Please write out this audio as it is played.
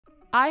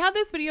I had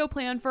this video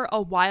planned for a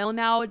while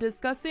now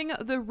discussing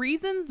the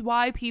reasons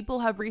why people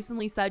have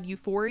recently said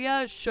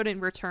Euphoria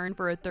shouldn't return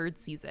for a third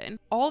season.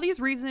 All these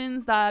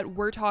reasons that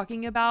we're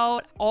talking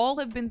about all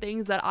have been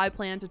things that I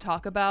plan to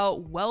talk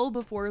about well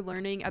before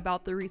learning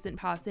about the recent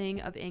passing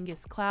of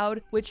Angus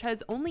Cloud, which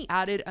has only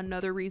added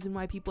another reason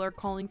why people are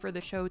calling for the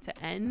show to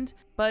end.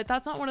 But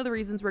that's not one of the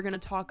reasons we're going to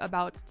talk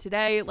about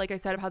today. Like I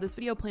said, I've had this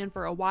video planned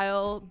for a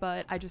while,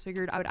 but I just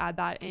figured I would add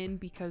that in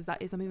because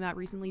that is something that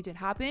recently did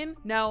happen.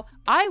 Now,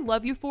 I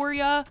love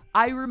Euphoria.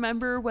 I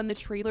remember when the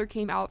trailer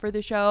came out for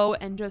the show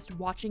and just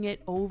watching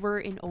it over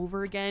and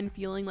over again,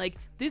 feeling like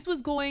this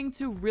was going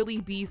to really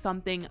be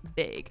something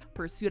big.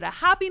 Pursuit of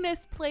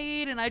Happiness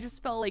played, and I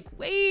just felt like,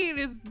 wait,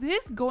 is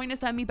this going to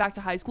send me back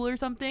to high school or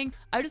something?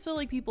 I just felt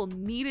like people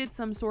needed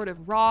some sort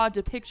of raw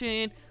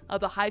depiction of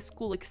the high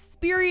school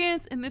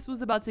experience, and this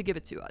was about to give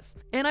it to us.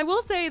 And I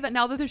will say that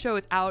now that the show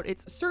is out,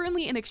 it's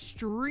certainly an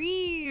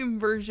extreme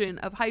version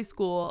of high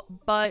school,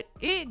 but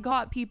it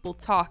got people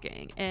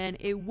talking, and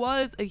it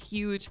was a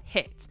huge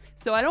hit.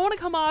 So I don't want to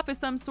come off as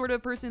some sort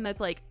of person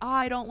that's like,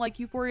 I don't like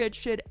Euphoria, it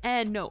should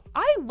end. No,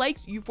 I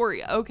liked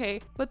Euphoria,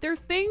 okay? But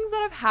there's things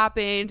that have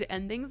happened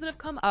and things that have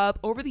come up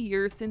over the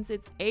years since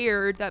it's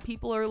aired that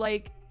people are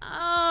like,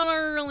 I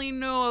don't really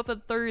know if a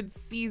third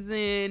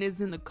season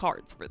is in the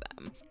cards for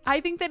them. I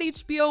think that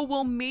HBO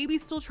will maybe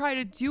still try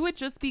to do it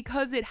just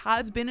because it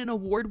has been an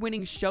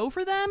award-winning show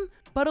for them,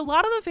 but a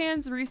lot of the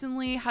fans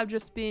recently have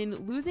just been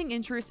losing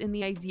interest in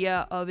the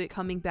idea of it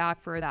coming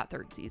back for that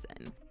third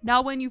season.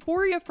 Now, when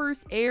Euphoria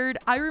first aired,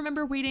 I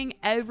remember waiting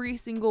every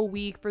single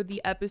week for the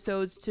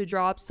episodes to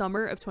drop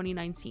summer of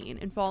 2019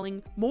 and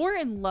falling more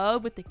in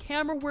love with the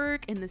camera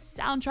work and the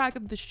soundtrack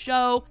of the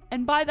show.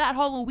 And by that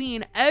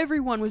Halloween,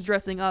 everyone was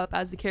dressing up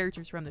as the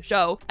characters from the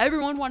show.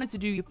 Everyone wanted to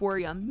do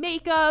Euphoria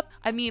makeup.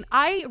 I mean,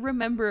 I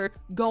remember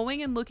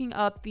going and looking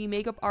up the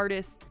makeup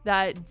artist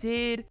that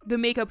did the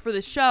makeup for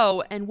the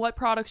show and what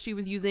products she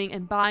was using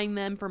and buying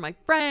them for my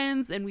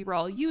friends, and we were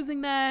all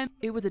using them.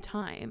 It was a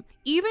time.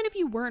 Even if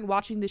you weren't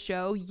watching the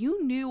show,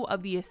 you knew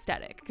of the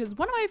aesthetic, because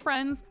one of my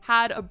friends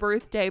had a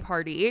birthday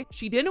party.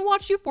 She didn't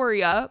watch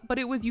Euphoria, but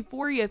it was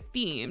Euphoria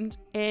themed,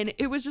 and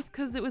it was just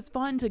because it was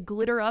fun to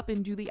glitter up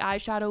and do the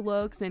eyeshadow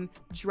looks and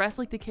dress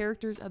like the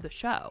characters of the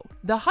show.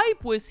 The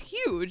hype was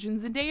huge, and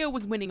Zendaya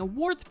was winning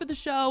awards for the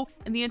show,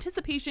 and the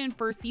anticipation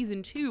for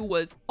season 2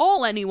 was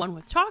all anyone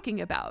was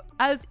talking about.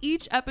 As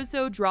each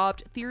episode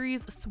dropped,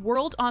 theories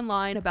swirled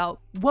online about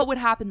what would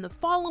happen the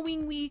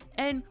following week,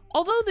 and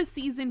although the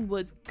season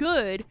was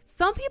good,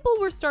 some people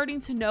were starting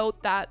to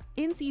note that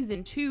in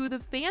season 2, the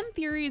fan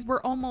theories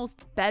were almost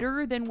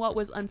better than what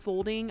was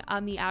unfolding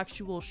on the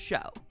actual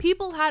show.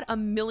 People had a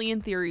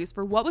million theories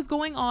for what was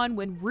going on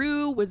when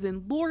Rue was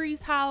in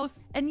Lori's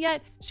house, and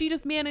yet she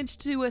just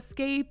managed to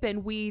escape,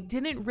 and we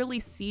didn't really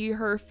see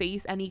her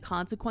face any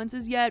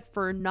consequences yet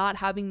for not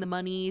having the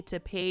money to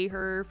pay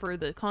her for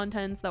the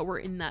contents that were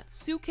in that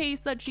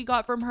suitcase that she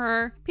got from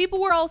her.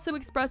 People were also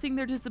expressing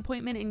their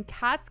disappointment in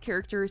Kat's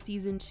character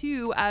season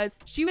 2, as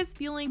she was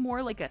feeling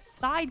more like a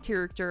side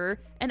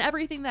character, and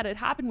everything that had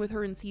happened with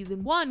her in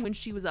season 1 when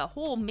she was a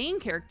whole main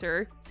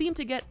character seemed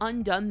to get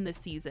undone this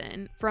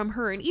season. From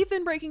her and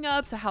Ethan breaking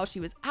up to how she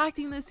was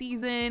acting this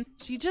season,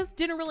 she just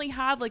didn't really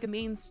have like a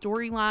main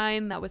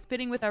storyline that was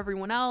fitting with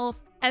everyone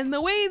else. And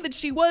the way that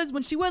she was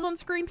when she was on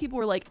screen, people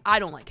were like, I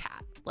don't like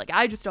Kat. Like,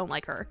 I just don't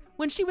like her,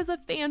 when she was a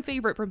fan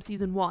favorite from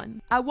season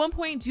 1. At one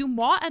point,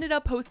 Dumois ended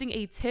up posting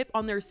a tip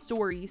on their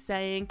story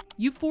saying,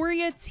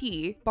 Euphoria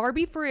T,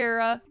 Barbie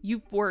Ferreira,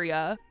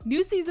 Euphoria.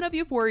 New season of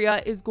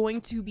Euphoria is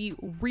going to be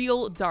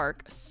real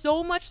dark,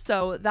 so much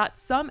so that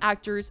some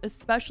actors,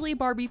 especially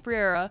Barbie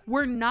Ferreira,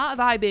 were not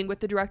vibing with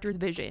the director's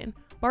vision.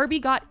 Barbie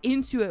got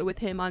into it with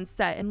him on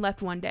set and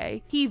left one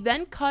day. He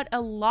then cut a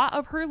lot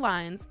of her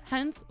lines,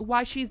 hence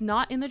why she's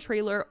not in the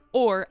trailer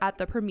or at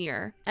the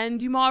premiere. And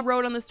Dumas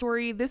wrote on the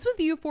story, this was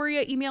the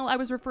Euphoria email I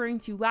was referring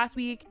to last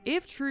week.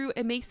 If true,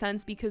 it makes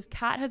sense because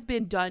Kat has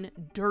been done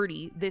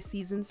dirty this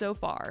season so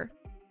far.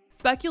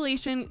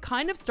 Speculation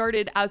kind of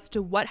started as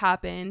to what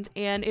happened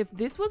and if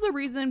this was a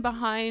reason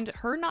behind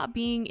her not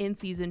being in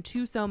season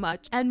 2 so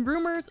much, and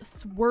rumors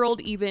swirled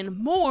even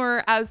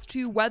more as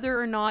to whether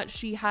or not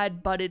she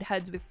had butted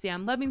heads with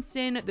Sam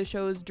Levinson, the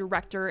show's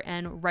director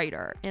and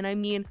writer. And I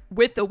mean,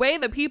 with the way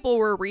that people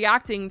were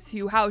reacting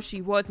to how she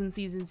was in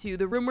season 2,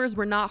 the rumors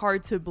were not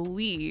hard to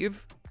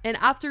believe. And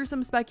after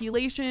some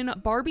speculation,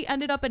 Barbie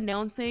ended up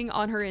announcing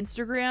on her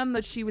Instagram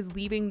that she was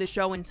leaving the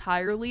show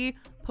entirely,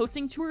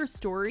 posting to her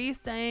story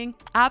saying,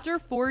 after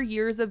 4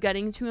 years of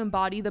getting to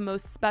embody the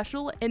most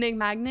special,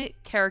 enigmatic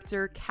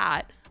character,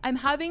 Kat, I'm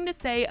having to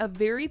say a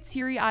very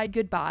teary-eyed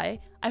goodbye.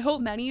 I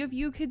hope many of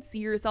you could see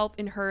yourself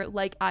in her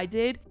like I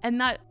did, and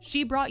that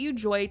she brought you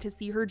joy to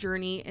see her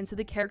journey into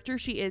the character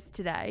she is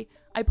today.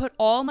 I put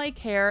all my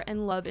care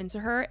and love into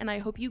her, and I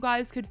hope you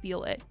guys could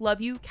feel it.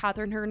 Love you,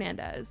 Catherine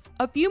Hernandez.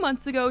 A few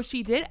months ago,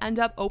 she did end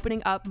up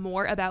opening up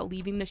more about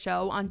leaving the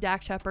show on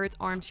Dax Shepard's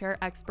Armchair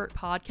Expert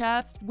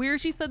podcast, where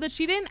she said that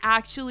she didn't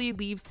actually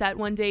leave set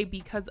one day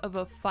because of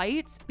a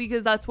fight,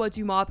 because that's what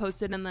Dumas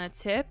posted in that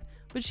tip,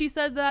 but she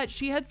said that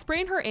she had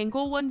sprained her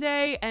ankle one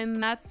day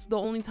and that's the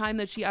only time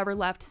that she ever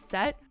left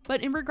set.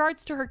 But in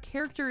regards to her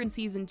character in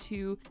season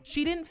 2,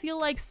 she didn't feel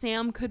like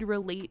Sam could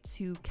relate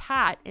to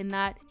Kat in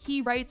that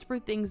he writes for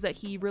things that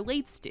he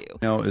relates to.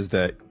 Is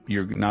that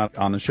you're not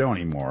on the show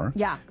anymore.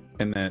 Yeah.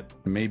 And that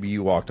maybe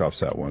you walked off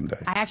set one day.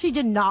 I actually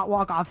did not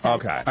walk off set.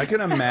 Okay. I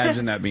can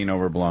imagine that being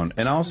overblown.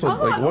 And also,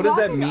 like, what does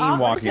that mean,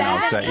 walking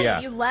off set? Yeah.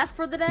 You left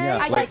for the day? Yeah,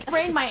 I like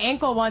sprained my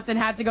ankle once and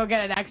had to go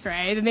get an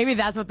x-ray. Maybe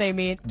that's what they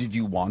mean. Did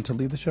you want to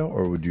leave the show,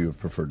 or would you have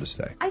preferred to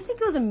stay? I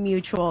think it was a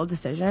mutual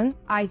decision.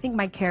 I think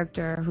my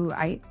character, who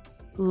I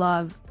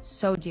love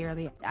so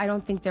dearly, I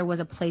don't think there was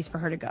a place for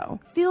her to go.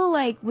 I feel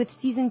like with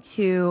season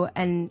 2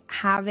 and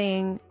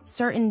having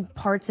certain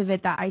parts of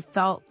it that I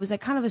felt was like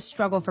kind of a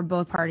struggle for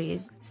both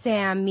parties,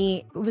 Sam,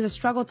 me, it was a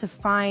struggle to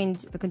find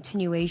the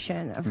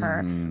continuation of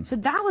her. So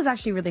that was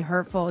actually really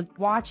hurtful,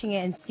 watching it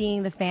and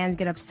seeing the fans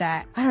get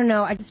upset. I don't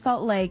know, I just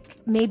felt like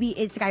maybe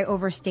it's like I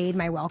overstayed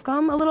my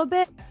welcome a little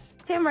bit.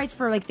 Sam writes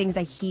for like things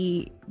that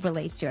he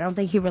relates to. I don't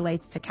think he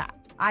relates to Kat.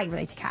 I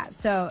relate to Kat,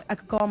 so I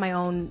could go on my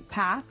own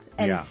path.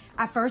 And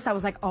at first I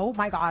was like, oh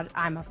my God,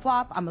 I'm a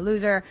flop, I'm a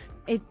loser.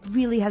 It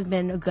really has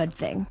been a good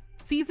thing.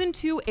 Season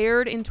 2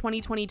 aired in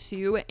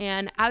 2022,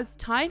 and as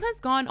time has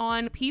gone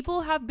on,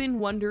 people have been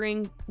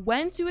wondering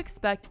when to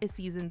expect a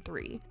season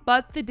 3.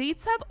 But the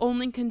dates have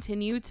only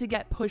continued to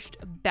get pushed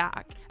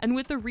back. And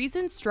with the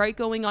recent strike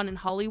going on in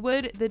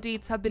Hollywood, the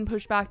dates have been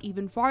pushed back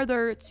even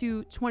farther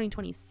to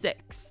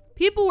 2026.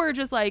 People were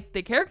just like,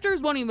 the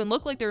characters won't even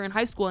look like they're in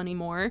high school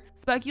anymore,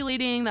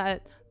 speculating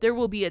that there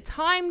will be a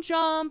time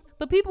jump,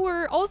 but people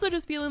were also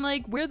just feeling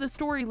like where the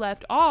story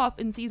left off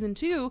in season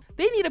 2,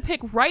 they need to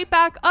pick right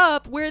back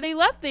up where they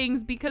left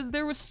things because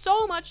there was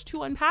so much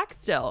to unpack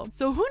still.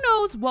 So who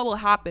knows what will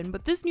happen,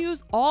 but this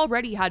news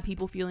already had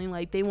people feeling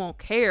like they won't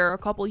care a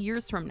couple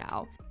years from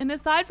now. And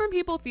aside from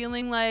people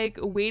feeling like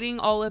waiting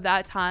all of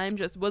that time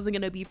just wasn't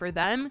gonna be for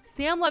them,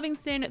 Sam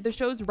Levinson, the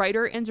show's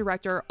writer and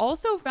director,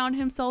 also found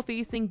himself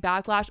facing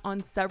backlash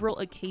on several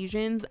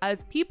occasions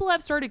as people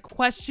have started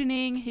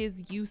questioning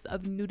his use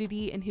of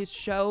nudity in his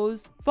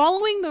shows.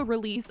 Following the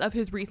release of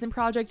his recent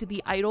project,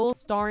 The Idol,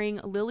 starring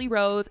Lily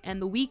Rose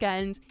and The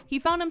Weeknd, he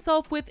found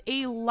himself with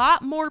a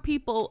lot more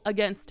people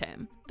against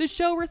him. The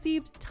show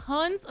received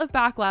tons of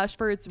backlash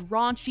for its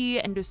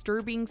raunchy and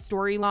disturbing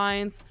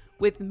storylines,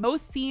 with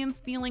most scenes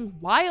feeling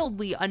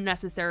wildly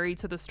unnecessary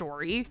to the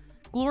story,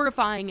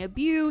 glorifying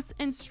abuse,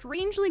 and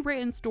strangely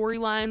written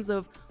storylines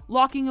of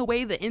locking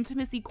away the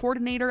intimacy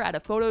coordinator at a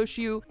photo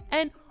shoot.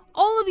 And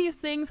all of these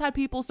things had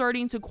people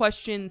starting to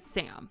question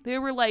Sam. They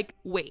were like,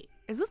 wait,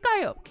 is this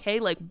guy okay?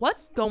 Like,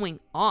 what's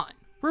going on?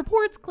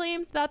 Reports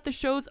claimed that the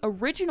show's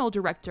original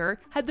director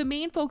had the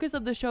main focus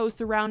of the show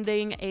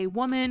surrounding a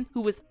woman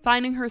who was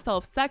finding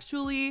herself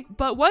sexually,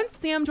 but once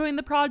Sam joined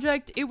the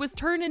project, it was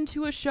turned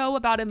into a show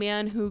about a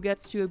man who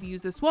gets to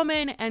abuse this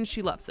woman, and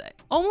she loves it.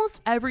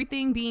 Almost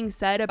everything being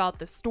said about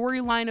the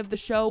storyline of the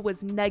show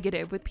was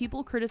negative, with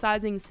people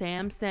criticizing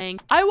Sam,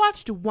 saying, I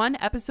watched one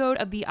episode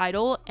of The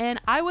Idol,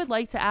 and I would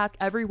like to ask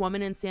every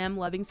woman in Sam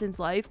Levinson's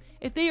life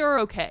if they are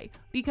okay,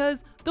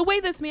 because the way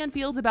this man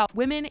feels about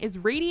women is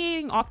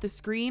radiating off the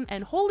screen,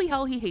 and holy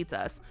hell, he hates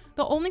us.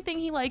 The only thing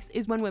he likes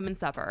is when women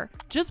suffer.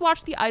 Just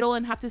watch The Idol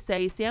and have to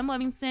say Sam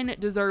Levinson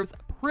deserves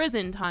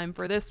prison time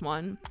for this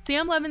one.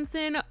 Sam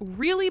Levinson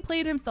really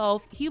played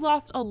himself. He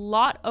lost a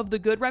lot of the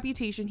good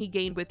reputation he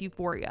gained with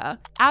Euphoria.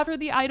 After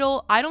The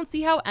Idol, I don't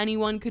see how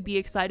anyone could be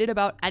excited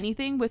about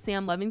anything with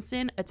Sam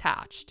Levinson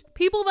attached.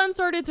 People then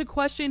started to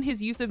question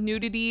his use of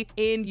nudity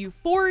in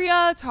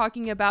Euphoria,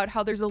 talking about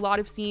how there's a lot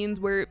of scenes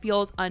where it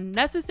feels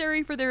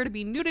unnecessary for there to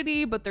be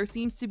nudity, but there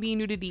seems to be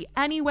nudity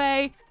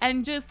anyway,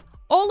 and just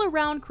all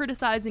around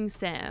criticizing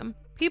Sam.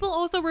 People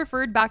also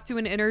referred back to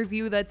an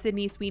interview that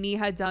Sydney Sweeney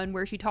had done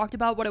where she talked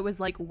about what it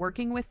was like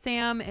working with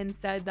Sam and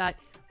said that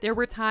there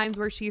were times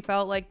where she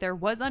felt like there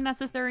was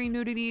unnecessary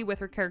nudity with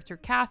her character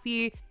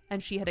Cassie,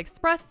 and she had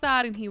expressed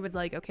that, and he was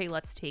like, okay,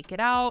 let's take it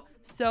out.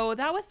 So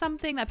that was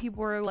something that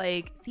people were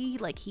like, see,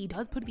 like he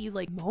does put these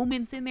like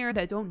moments in there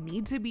that don't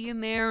need to be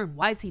in there, and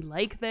why is he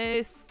like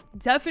this?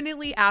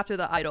 Definitely after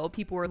The Idol,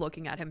 people were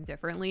looking at him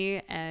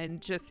differently and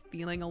just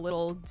feeling a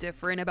little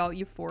different about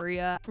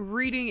Euphoria.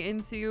 Reading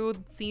into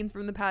scenes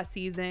from the past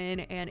season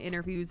and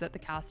interviews that the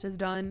cast has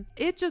done,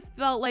 it just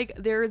felt like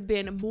there's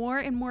been more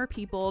and more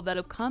people that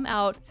have come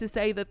out to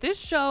say that this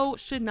show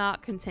should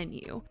not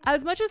continue.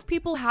 As much as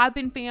people have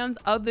been fans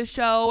of the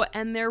show,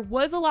 and there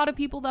was a lot of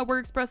people that were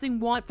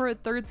expressing want for a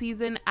third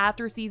season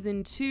after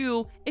season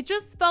 2, it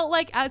just felt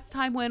like as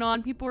time went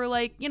on, people were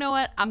like, you know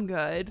what, I'm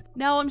good.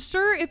 Now, I'm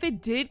sure if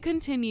it did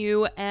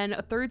continue and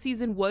a third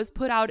season was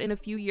put out in a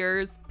few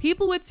years,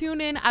 people would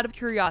tune in out of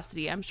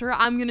curiosity. I'm sure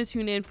I'm gonna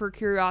tune in for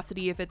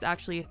curiosity if it's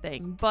actually a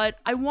thing, but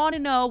I want to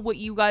know what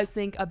you guys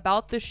think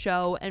about the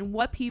show and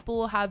what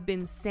people have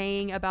been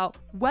saying about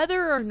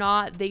whether or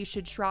not they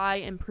should try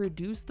and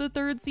produce the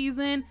third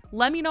season.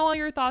 Let me know all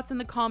your thoughts in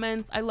the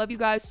comments. I love you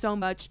guys so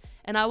much,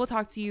 and I will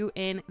talk to you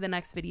in the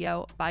next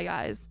video. Bye,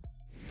 guys.